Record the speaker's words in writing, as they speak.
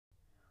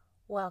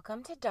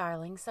Welcome to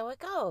Darling So It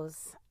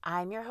Goes.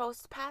 I'm your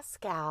host,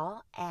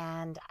 Pascal,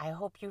 and I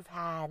hope you've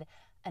had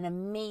an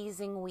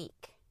amazing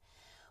week.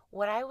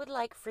 What I would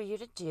like for you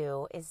to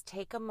do is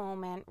take a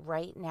moment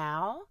right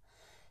now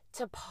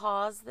to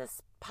pause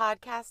this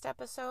podcast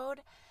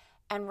episode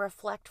and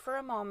reflect for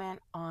a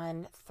moment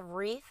on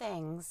 3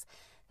 things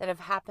that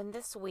have happened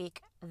this week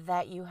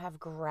that you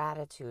have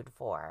gratitude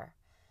for.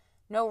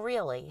 No,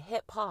 really,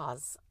 hit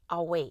pause.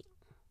 I'll wait.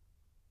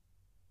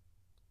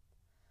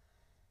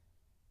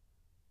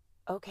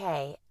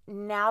 Okay,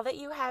 now that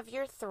you have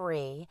your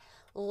 3,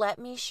 let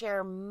me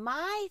share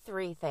my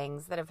 3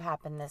 things that have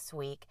happened this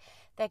week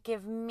that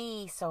give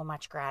me so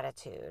much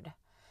gratitude.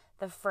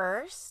 The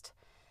first,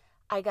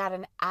 I got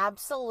an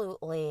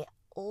absolutely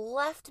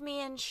left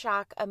me in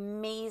shock,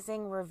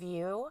 amazing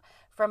review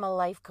from a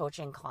life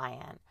coaching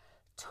client.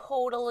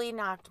 Totally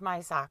knocked my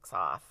socks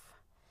off.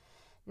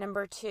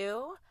 Number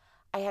 2,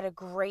 I had a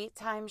great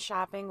time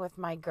shopping with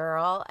my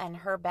girl and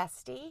her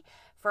bestie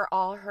for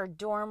all her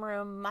dorm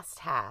room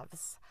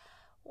must-haves.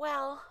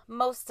 Well,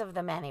 most of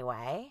them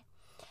anyway.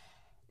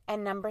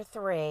 And number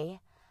 3,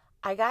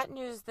 I got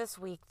news this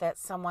week that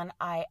someone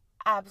I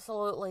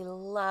absolutely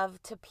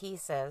love to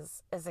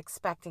pieces is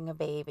expecting a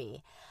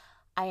baby.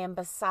 I am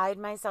beside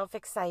myself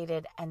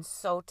excited and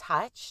so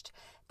touched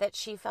that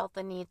she felt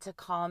the need to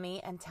call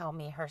me and tell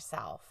me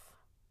herself.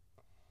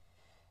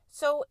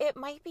 So it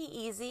might be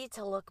easy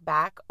to look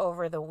back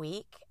over the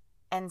week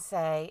and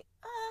say,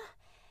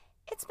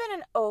 it's been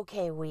an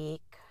okay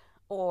week,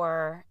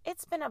 or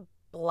it's been a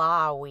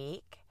blah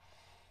week.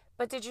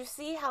 But did you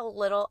see how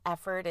little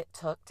effort it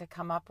took to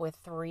come up with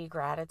 3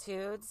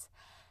 gratitudes?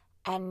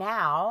 And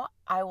now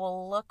I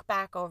will look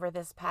back over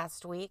this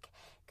past week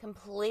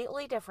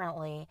completely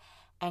differently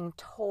and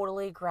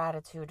totally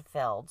gratitude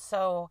filled.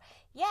 So,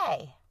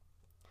 yay!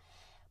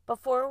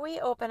 Before we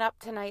open up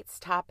tonight's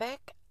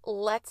topic,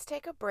 let's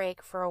take a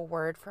break for a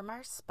word from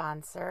our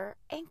sponsor,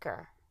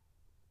 Anchor.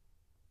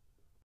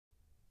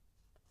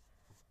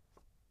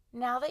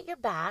 Now that you're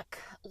back,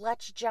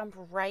 let's jump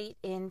right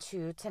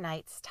into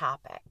tonight's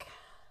topic.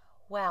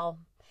 Well,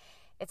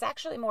 it's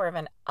actually more of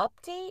an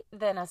update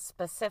than a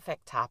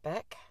specific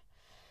topic.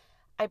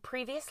 I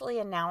previously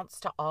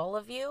announced to all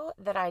of you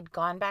that I'd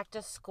gone back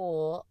to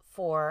school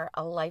for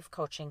a life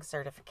coaching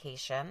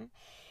certification,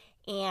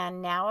 and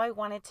now I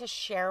wanted to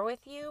share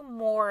with you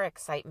more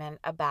excitement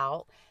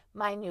about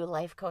my new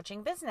life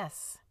coaching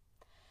business.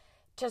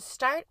 To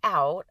start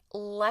out,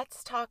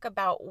 let's talk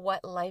about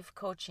what life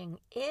coaching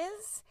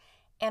is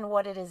and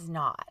what it is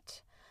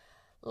not.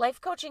 Life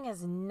coaching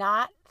is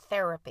not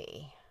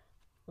therapy.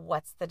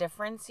 What's the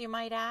difference, you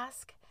might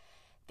ask?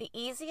 The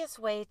easiest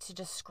way to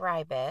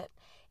describe it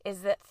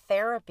is that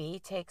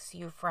therapy takes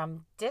you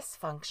from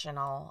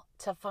dysfunctional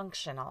to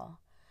functional.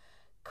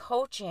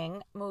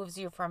 Coaching moves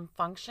you from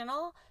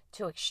functional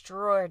to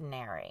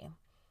extraordinary.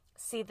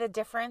 See the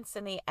difference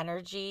in the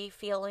energy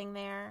feeling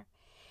there?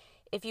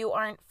 If you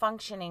aren't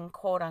functioning,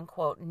 quote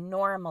unquote,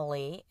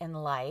 normally in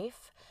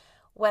life,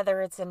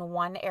 whether it's in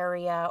one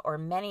area or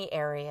many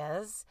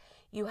areas,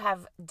 you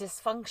have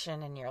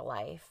dysfunction in your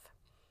life.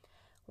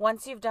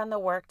 Once you've done the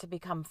work to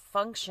become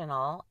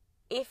functional,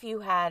 if you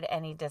had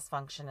any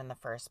dysfunction in the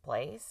first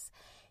place,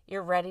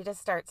 you're ready to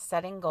start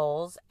setting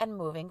goals and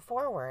moving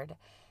forward.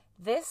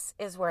 This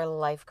is where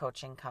life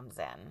coaching comes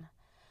in.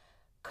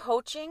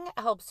 Coaching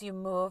helps you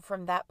move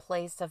from that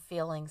place of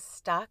feeling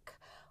stuck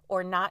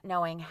or not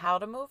knowing how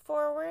to move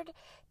forward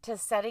to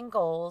setting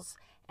goals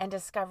and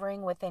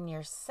discovering within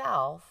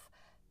yourself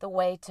the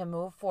way to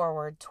move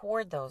forward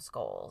toward those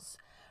goals.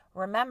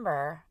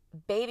 Remember,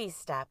 baby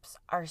steps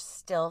are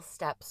still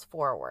steps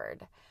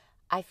forward.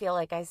 I feel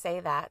like I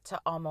say that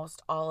to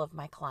almost all of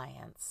my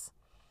clients.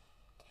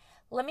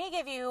 Let me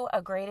give you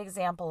a great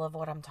example of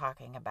what I'm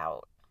talking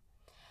about.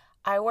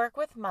 I work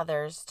with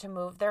mothers to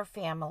move their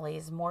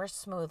families more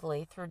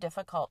smoothly through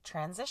difficult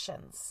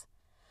transitions.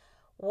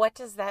 What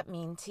does that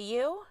mean to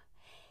you?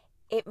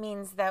 It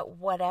means that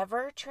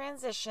whatever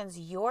transitions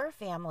your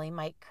family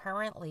might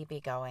currently be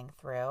going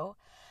through,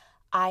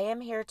 I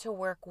am here to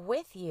work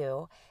with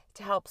you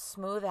to help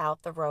smooth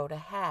out the road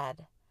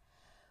ahead.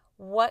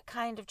 What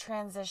kind of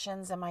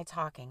transitions am I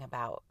talking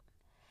about?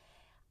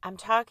 I'm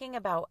talking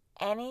about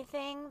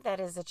anything that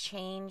is a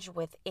change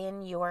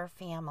within your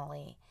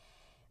family.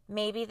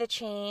 Maybe the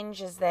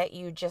change is that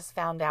you just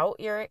found out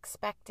you're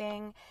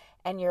expecting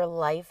and your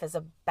life is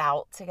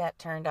about to get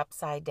turned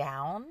upside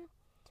down.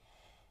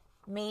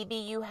 Maybe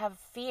you have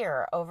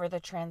fear over the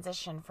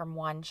transition from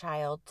 1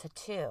 child to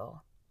 2.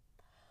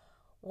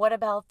 What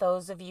about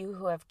those of you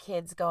who have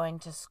kids going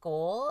to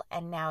school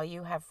and now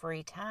you have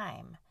free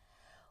time?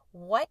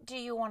 What do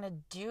you want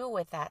to do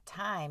with that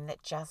time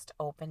that just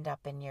opened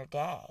up in your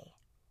day?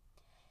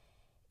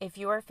 If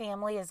your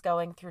family is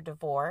going through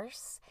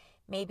divorce,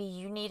 maybe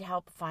you need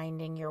help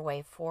finding your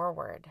way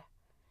forward.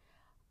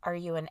 Are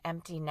you an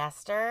empty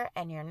nester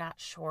and you're not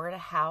sure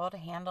how to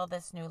handle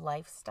this new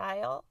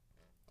lifestyle?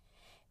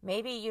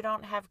 Maybe you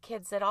don't have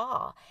kids at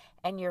all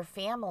and your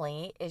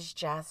family is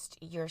just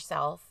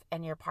yourself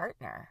and your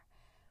partner.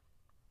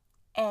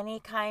 any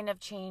kind of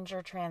change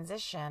or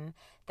transition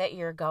that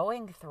you're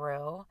going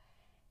through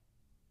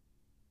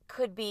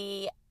could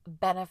be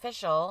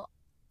beneficial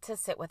to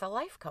sit with a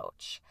life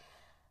coach.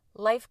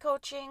 Life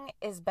coaching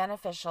is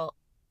beneficial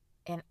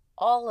in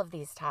all of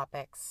these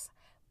topics,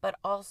 but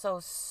also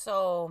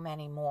so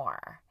many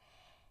more.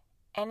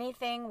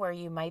 Anything where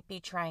you might be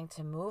trying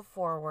to move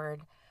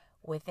forward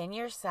within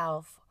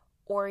yourself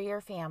or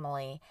your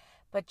family,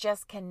 but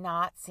just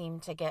cannot seem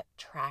to get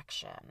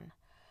traction.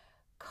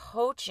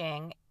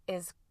 Coaching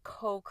is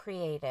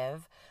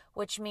co-creative,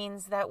 which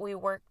means that we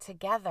work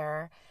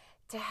together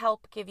to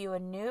help give you a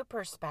new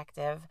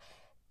perspective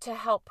to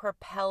help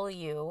propel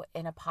you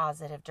in a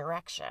positive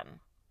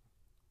direction.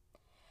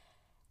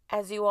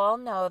 As you all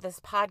know, this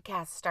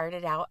podcast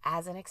started out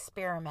as an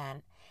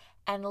experiment,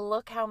 and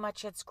look how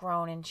much it's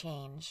grown and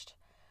changed.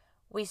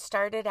 We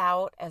started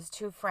out as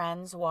two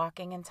friends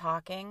walking and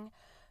talking,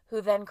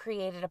 who then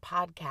created a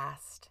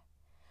podcast.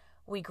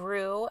 We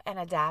grew and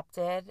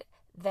adapted,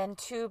 then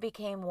two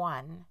became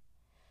one.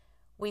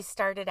 We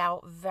started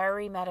out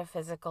very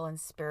metaphysical and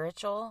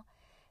spiritual,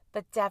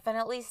 but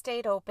definitely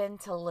stayed open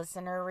to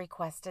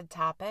listener-requested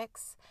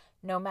topics,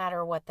 no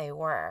matter what they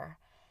were.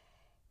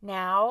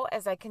 Now,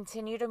 as I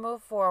continue to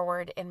move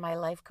forward in my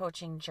life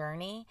coaching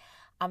journey,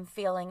 I'm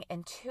feeling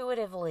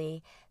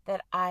intuitively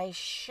that I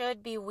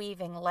should be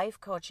weaving life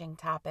coaching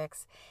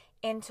topics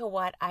into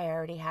what I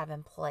already have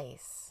in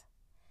place.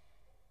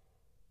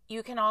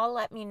 You can all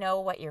let me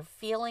know what your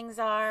feelings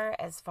are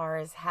as far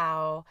as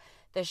how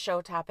the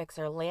show topics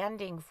are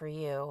landing for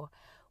you,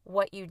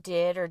 what you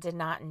did or did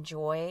not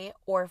enjoy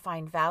or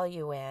find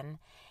value in,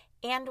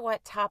 and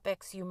what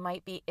topics you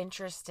might be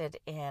interested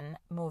in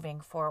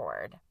moving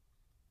forward.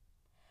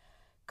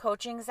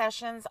 Coaching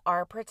sessions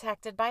are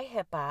protected by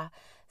HIPAA,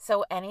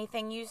 so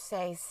anything you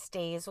say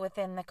stays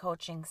within the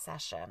coaching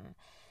session.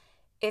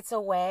 It's a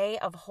way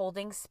of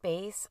holding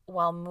space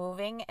while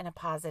moving in a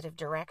positive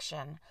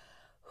direction.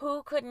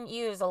 Who couldn't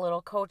use a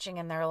little coaching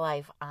in their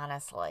life,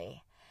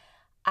 honestly?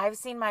 I've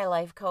seen my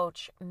life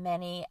coach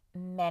many,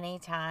 many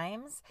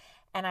times,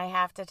 and I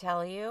have to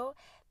tell you,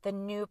 the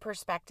new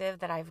perspective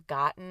that I've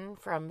gotten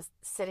from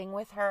sitting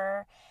with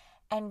her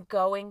and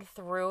going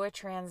through a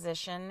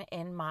transition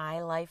in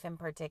my life in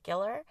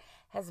particular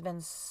has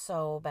been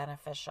so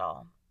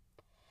beneficial.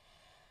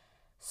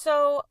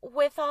 So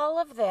with all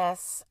of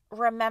this,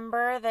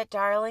 remember that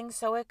Darling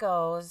So It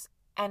Goes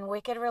and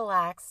Wicked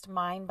Relaxed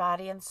Mind,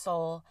 Body, and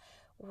Soul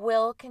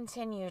will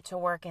continue to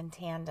work in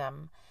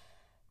tandem.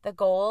 The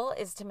goal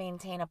is to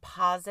maintain a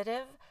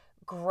positive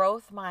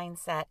growth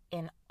mindset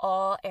in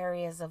all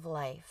areas of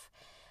life,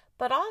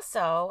 but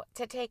also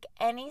to take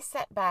any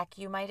setback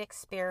you might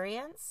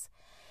experience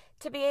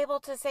to be able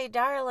to say,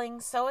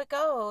 darling, so it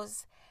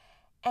goes,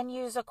 and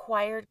use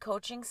acquired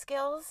coaching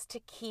skills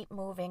to keep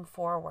moving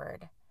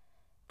forward.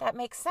 That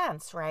makes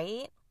sense,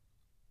 right?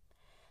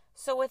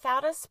 So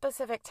without a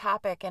specific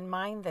topic in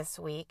mind this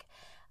week,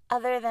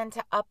 other than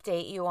to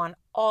update you on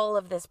all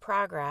of this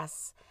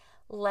progress,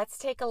 let's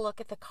take a look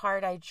at the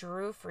card I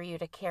drew for you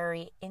to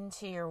carry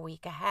into your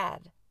week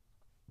ahead.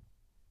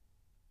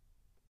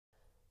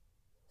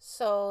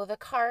 So the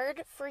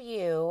card for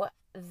you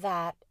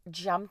that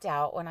jumped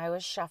out when I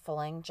was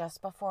shuffling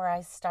just before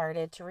I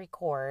started to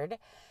record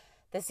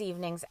this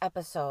evening's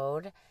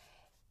episode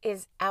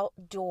is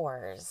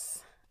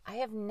Outdoors. I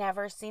have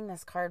never seen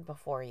this card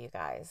before, you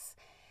guys.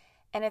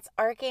 And it's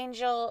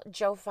Archangel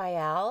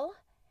Jophiel.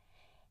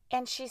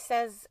 And she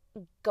says,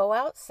 go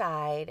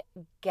outside,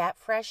 get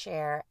fresh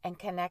air, and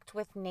connect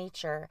with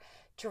nature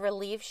to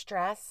relieve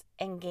stress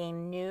and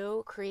gain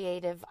new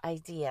creative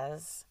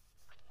ideas.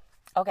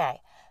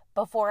 Okay,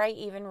 before I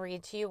even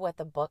read to you what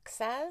the book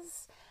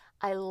says,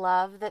 I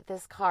love that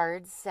this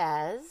card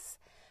says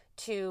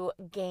to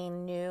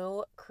gain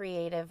new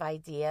creative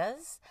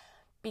ideas,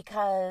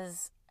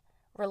 because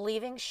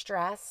relieving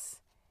stress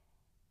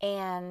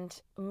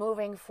and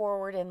moving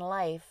forward in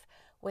life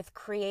with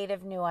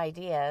creative new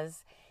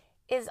ideas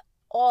is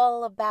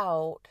all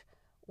about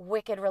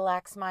Wicked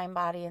Relaxed Mind,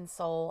 Body, and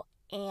Soul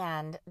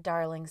and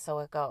Darling So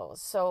It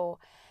Goes. So,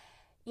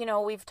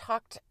 we've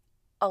talked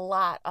a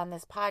lot on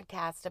this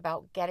podcast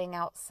about getting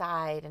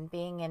outside and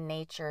being in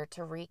nature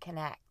to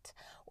reconnect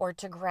or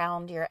to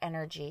ground your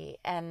energy.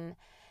 And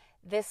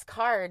this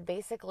card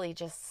basically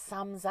just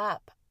sums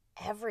up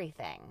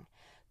everything.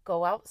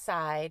 Go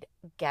outside,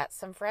 get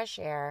some fresh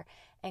air,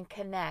 and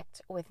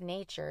connect with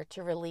nature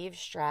to relieve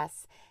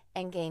stress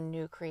and gain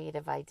new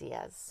creative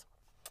ideas.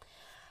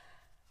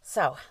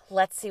 So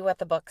let's see what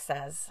the book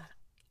says.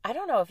 I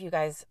don't know if you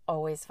guys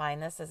always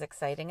find this as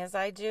exciting as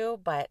I do,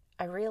 but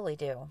I really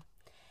do.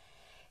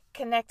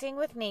 Connecting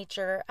with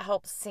nature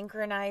helps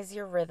synchronize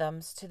your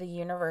rhythms to the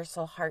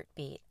universal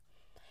heartbeat.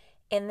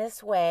 In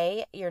this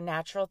way, your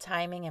natural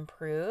timing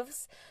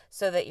improves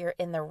so that you're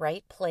in the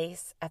right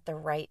place at the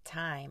right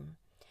time.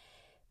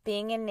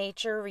 Being in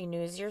nature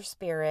renews your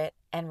spirit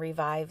and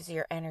revives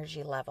your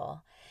energy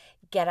level.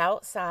 Get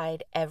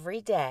outside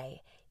every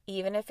day,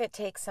 even if it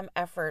takes some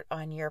effort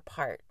on your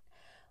part.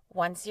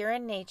 Once you're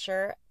in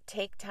nature,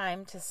 take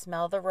time to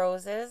smell the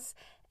roses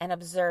and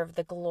observe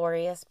the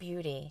glorious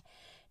beauty.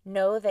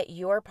 Know that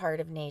you're part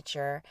of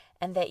nature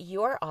and that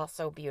you're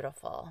also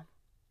beautiful.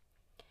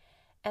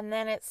 And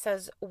then it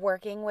says,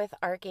 working with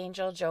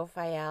Archangel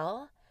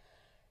Jophiel.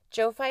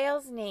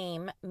 Jophiel's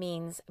name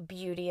means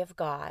beauty of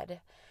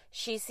God.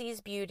 She sees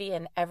beauty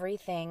in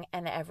everything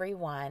and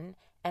everyone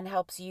and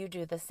helps you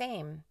do the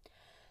same.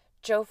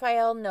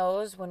 Jophiel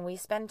knows when we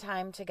spend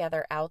time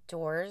together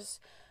outdoors,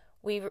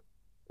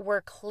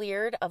 we're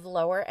cleared of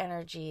lower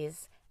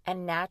energies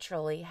and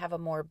naturally have a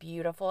more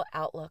beautiful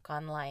outlook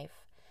on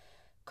life.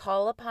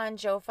 Call upon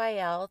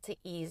Jophiel to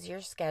ease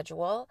your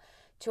schedule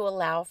to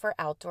allow for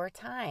outdoor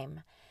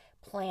time.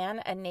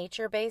 Plan a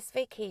nature-based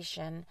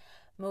vacation,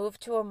 move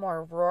to a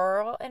more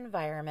rural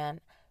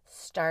environment,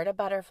 start a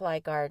butterfly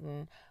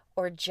garden,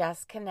 or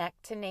just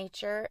connect to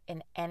nature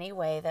in any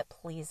way that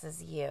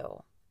pleases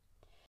you.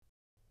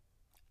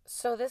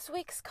 So this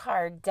week's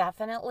card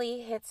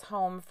definitely hits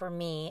home for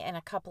me in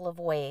a couple of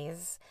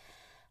ways.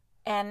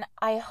 And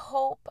I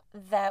hope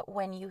that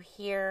when you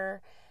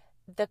hear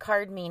the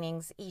card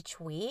meanings each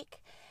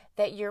week,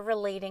 that you're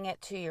relating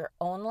it to your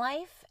own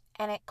life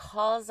and it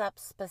calls up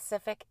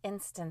specific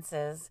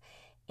instances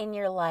in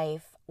your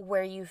life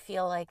where you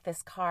feel like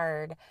this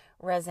card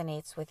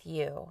resonates with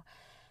you.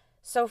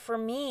 So for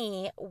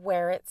me,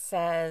 where it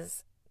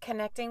says,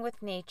 connecting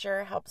with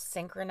nature helps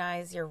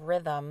synchronize your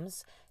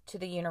rhythms to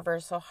the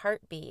universal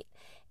heartbeat.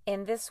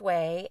 In this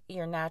way,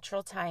 your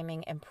natural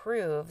timing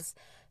improves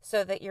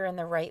so that you're in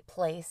the right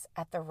place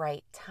at the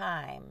right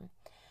time.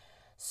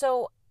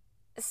 So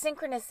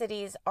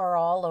synchronicities are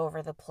all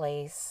over the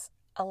place.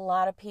 A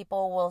lot of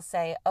people will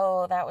say,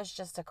 oh, that was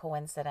just a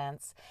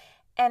coincidence.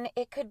 And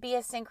it could be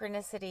a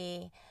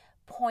synchronicity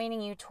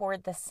pointing you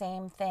toward the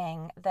same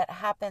thing that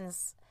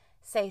happens,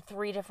 say,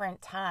 3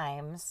 different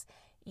times.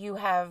 You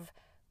have,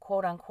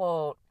 quote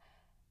unquote,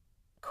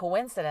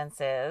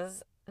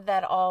 coincidences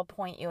that all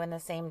point you in the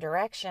same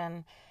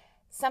direction.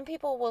 Some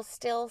people will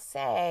still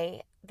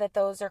say that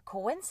those are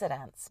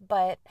coincidence,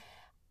 but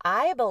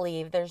I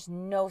believe there's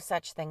no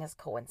such thing as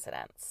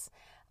coincidence.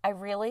 I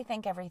really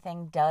think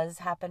everything does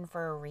happen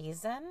for a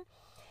reason.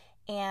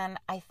 And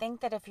I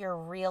think that if you're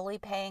really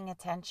paying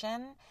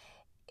attention,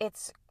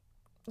 it's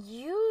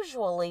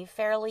usually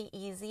fairly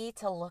easy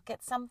to look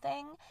at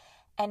something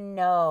and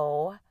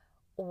know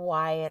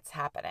why it's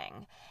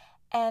happening.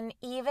 And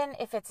even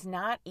if it's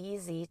not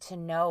easy to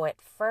know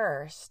at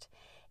first,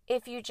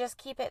 if you just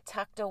keep it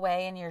tucked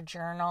away in your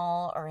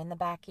journal or in the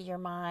back of your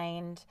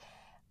mind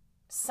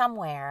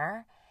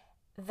somewhere,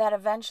 that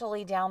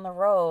eventually down the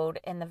road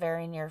in the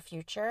very near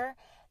future,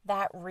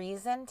 that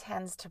reason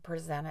tends to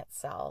present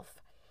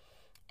itself.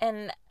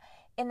 And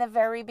in the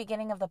very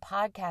beginning of the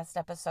podcast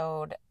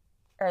episode,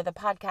 or the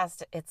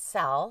podcast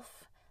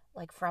itself,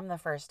 like from the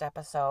first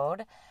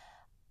episode,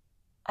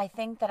 I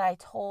think that I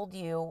told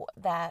you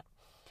that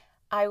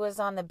I was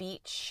on the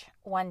beach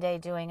one day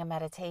doing a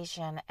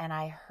meditation and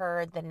I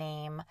heard the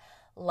name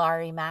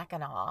Laurie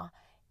Mackinac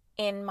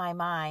in my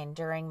mind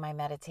during my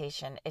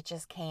meditation. It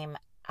just came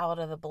out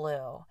of the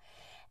blue.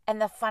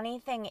 And the funny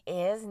thing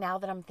is, now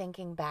that I'm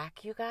thinking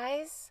back, you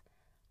guys,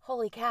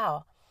 holy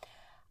cow,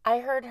 I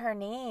heard her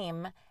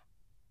name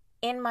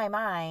in my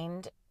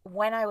mind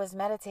when I was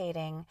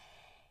meditating.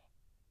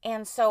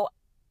 And so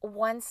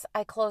once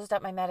I closed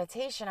up my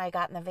meditation, I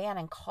got in the van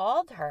and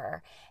called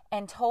her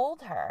and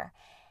told her.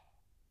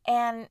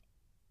 And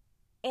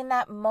in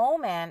that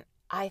moment,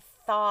 I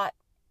thought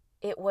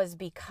it was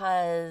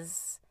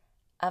because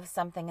of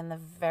something in the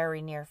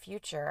very near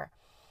future.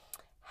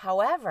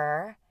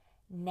 However,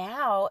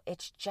 now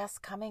it's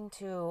just coming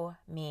to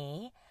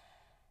me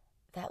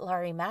that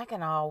Laurie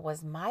Mackinac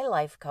was my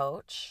life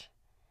coach.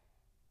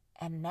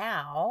 And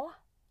now,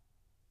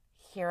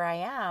 here I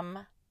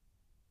am,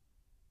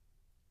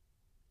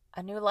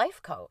 a new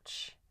life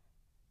coach.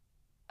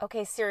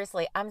 Okay,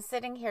 seriously, I'm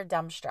sitting here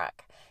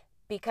dumbstruck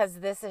because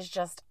this is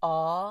just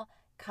all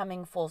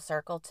coming full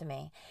circle to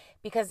me.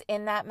 Because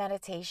in that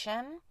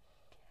meditation,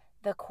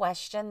 the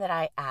question that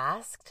I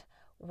asked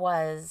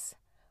was,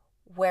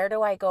 where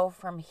do I go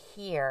from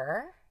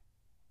here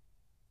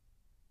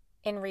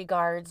in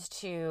regards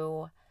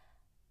to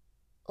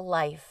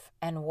life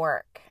and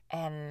work?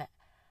 And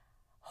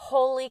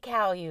holy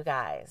cow, you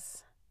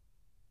guys.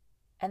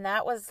 And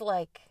that was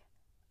like,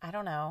 I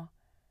don't know,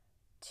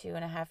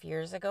 2.5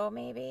 years ago,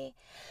 maybe.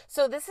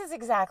 So this is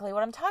exactly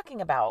what I'm talking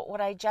about.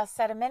 What I just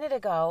said a minute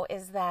ago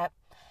is that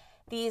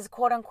these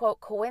quote unquote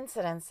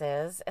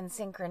coincidences and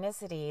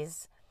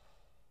synchronicities,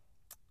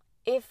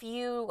 if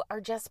you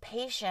are just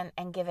patient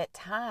and give it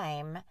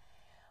time,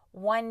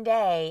 one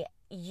day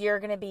you're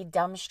going to be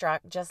dumbstruck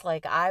just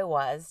like I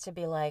was, to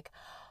be like,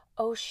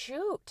 oh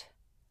shoot,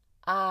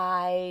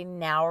 I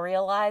now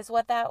realize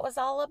what that was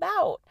all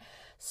about.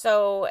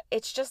 So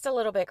it's just a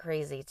little bit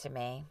crazy to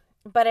me.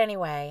 But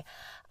anyway,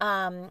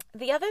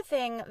 the other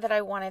thing that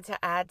I wanted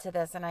to add to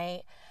this, and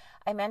I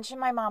mention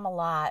my mom a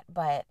lot,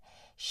 but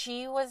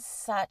she was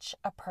such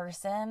a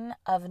person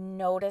of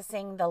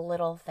noticing the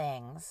little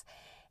things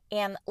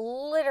and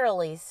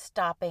literally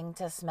stopping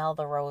to smell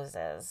the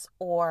roses,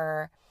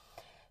 or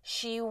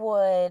she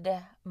would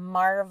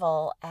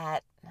marvel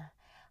at,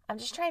 I'm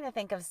just trying to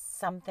think of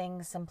something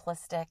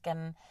simplistic,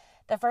 and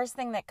the first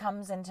thing that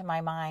comes into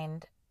my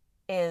mind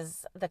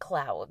is the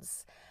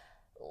clouds.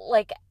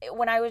 Like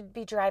when I would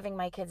be driving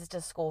my kids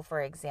to school,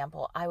 for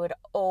example, I would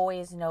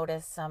always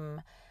notice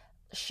some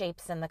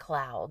shapes in the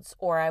clouds,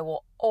 or I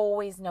will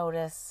always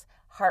notice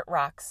heart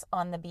rocks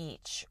on the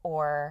beach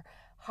or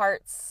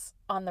hearts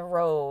on the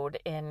road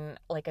in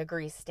like a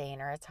grease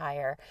stain or a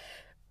tire.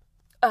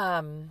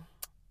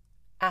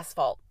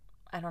 Asphalt.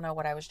 I don't know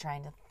what I was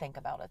trying to think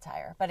about a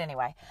tire, but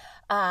anyway.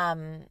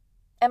 And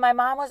my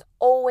mom was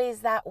always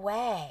that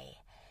way.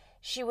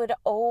 She would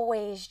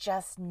always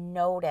just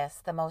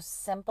notice the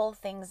most simple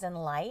things in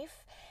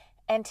life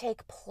and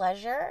take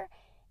pleasure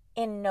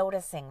in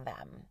noticing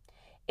them.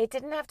 It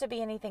didn't have to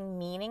be anything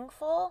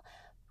meaningful,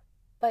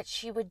 but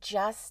she would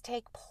just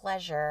take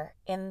pleasure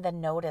in the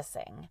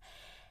noticing.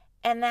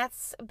 And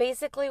that's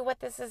basically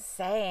what this is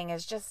saying,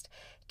 is just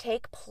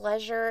take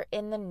pleasure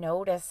in the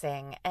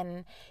noticing,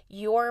 and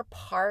you're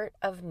part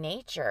of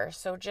nature.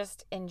 So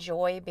just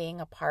enjoy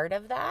being a part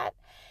of that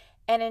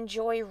and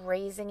enjoy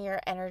raising your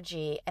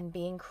energy and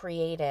being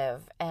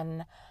creative.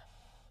 And,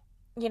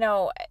 you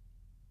know,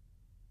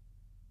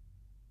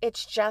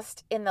 it's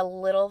just in the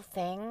little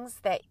things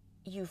that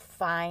you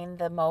find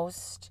the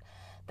most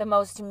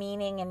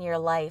meaning in your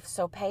life.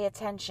 So pay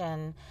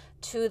attention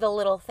to the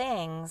little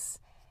things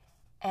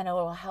and it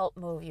will help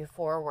move you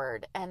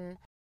forward. And,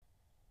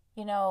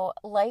 you know,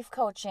 life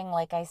coaching,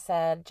 like I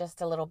said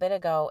just a little bit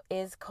ago,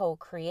 is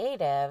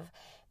co-creative,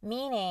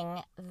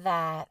 meaning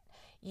that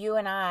you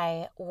and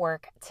I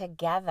work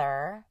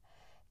together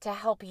to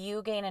help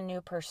you gain a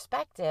new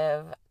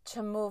perspective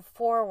to move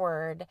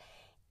forward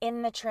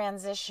in the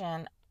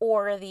transition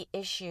or the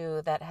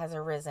issue that has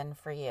arisen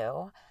for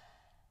you.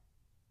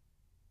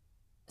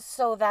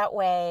 So that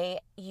way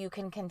you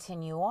can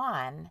continue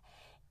on.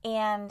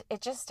 And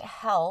it just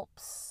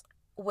helps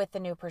with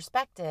the new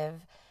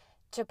perspective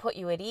to put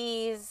you at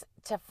ease,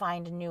 to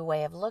find a new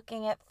way of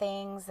looking at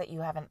things that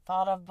you haven't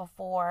thought of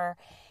before.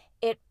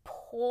 It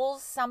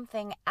pulls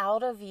something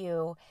out of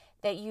you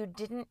that you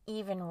didn't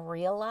even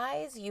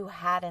realize you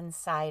had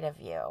inside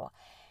of you.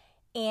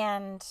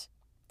 And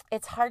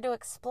it's hard to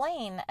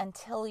explain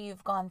until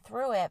you've gone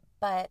through it,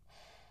 but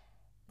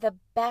the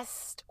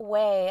best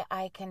way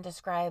I can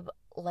describe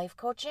life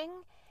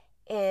coaching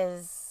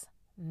is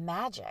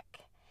magic.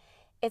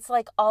 It's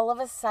like all of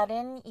a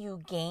sudden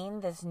you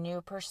gain this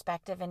new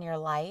perspective in your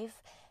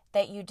life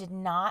that you did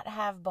not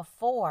have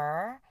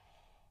before,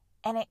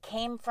 and it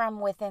came from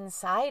within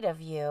inside of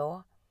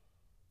you,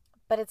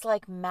 but it's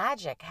like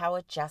magic how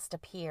it just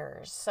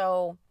appears.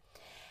 So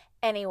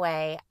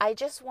anyway, I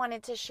just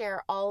wanted to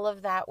share all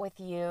of that with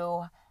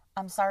you.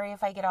 I'm sorry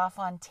if I get off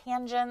on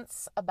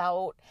tangents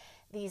about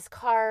these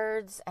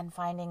cards and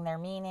finding their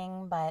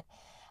meaning, but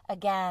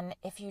again,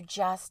 if you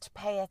just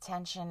pay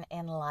attention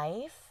in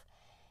life,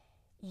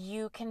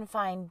 you can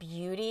find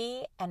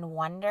beauty and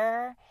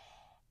wonder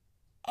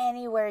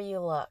anywhere you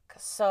look.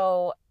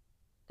 So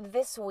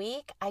this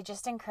week, I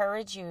just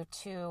encourage you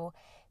to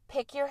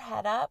pick your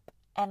head up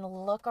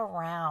and look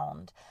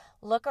around.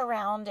 Look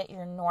around at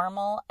your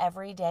normal,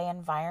 everyday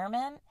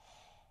environment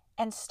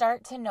and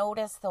start to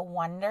notice the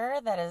wonder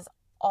that is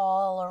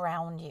all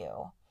around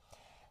you.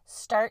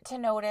 Start to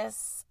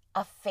notice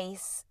a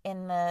face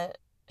in the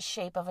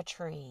shape of a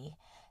tree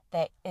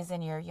that is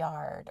in your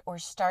yard, or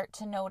start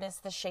to notice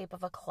the shape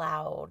of a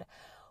cloud.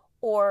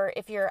 Or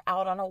if you're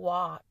out on a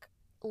walk,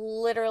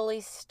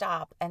 literally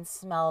stop and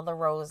smell the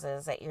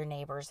roses at your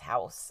neighbor's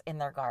house in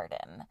their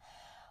garden.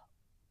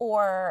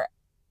 Or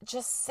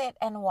just sit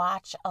and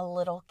watch a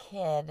little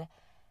kid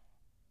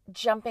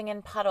jumping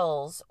in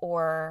puddles,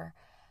 or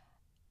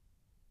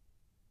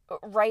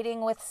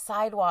writing with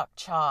sidewalk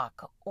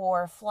chalk,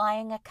 or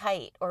flying a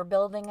kite, or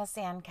building a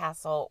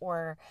sandcastle,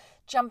 or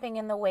jumping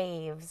in the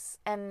waves.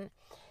 And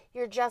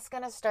you're just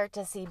going to start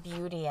to see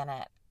beauty in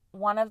it.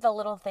 One of the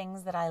little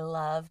things that I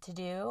love to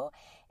do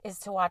is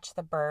to watch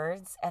the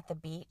birds at the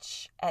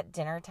beach at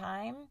dinner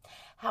time,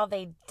 how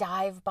they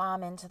dive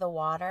bomb into the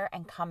water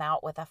and come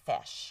out with a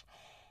fish.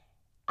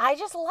 I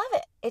just love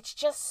it. It's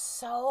just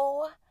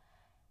so,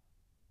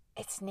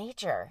 it's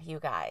nature, you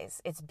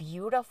guys. It's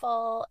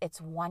beautiful, it's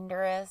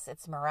wondrous,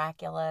 it's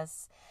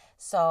miraculous.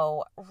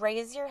 So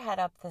raise your head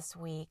up this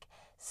week,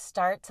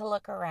 start to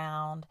look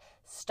around,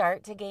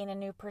 start to gain a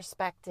new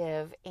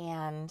perspective.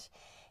 And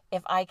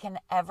if I can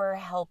ever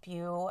help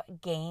you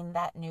gain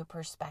that new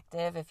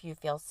perspective, if you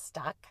feel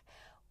stuck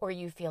or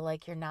you feel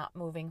like you're not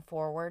moving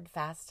forward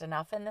fast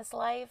enough in this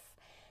life,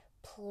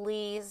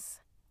 please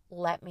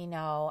let me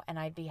know and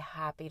I'd be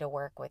happy to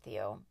work with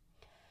you.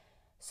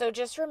 So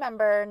just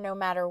remember, no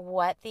matter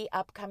what the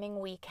upcoming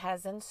week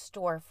has in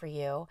store for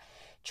you,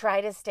 try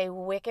to stay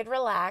wicked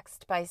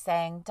relaxed by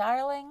saying,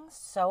 "Darling,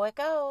 so it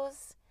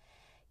goes."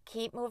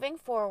 Keep moving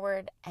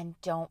forward and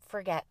don't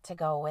forget to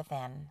go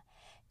within.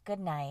 Good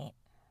night.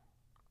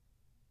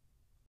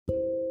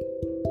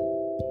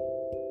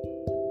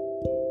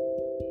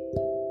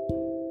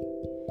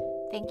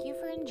 Thank you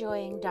for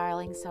enjoying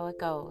Darling, So It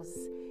Goes.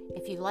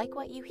 If you like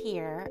what you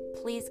hear,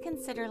 please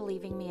consider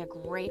leaving me a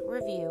great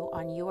review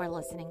on your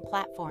listening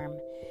platform.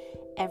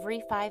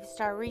 Every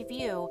 5-star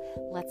review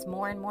lets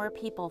more and more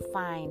people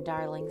find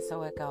Darling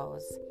So It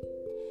Goes.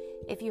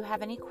 If you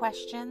have any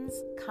questions,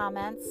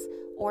 comments,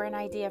 or an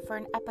idea for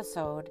an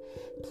episode,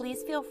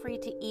 please feel free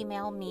to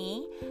email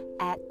me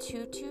at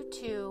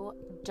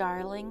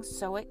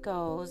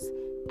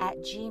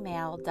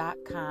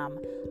 222darlingsoitgoes@gmail.com.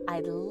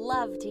 I'd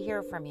love to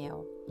hear from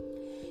you.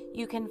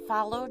 You can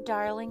follow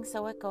Darling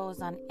So It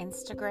Goes on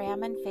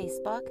Instagram and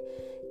Facebook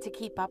to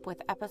keep up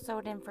with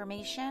episode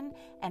information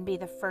and be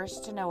the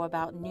first to know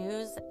about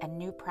news and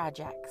new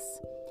projects.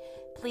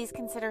 Please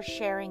consider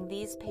sharing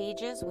these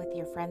pages with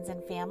your friends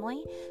and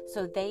family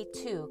so they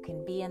too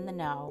can be in the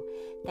know.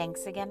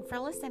 Thanks again for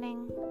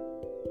listening.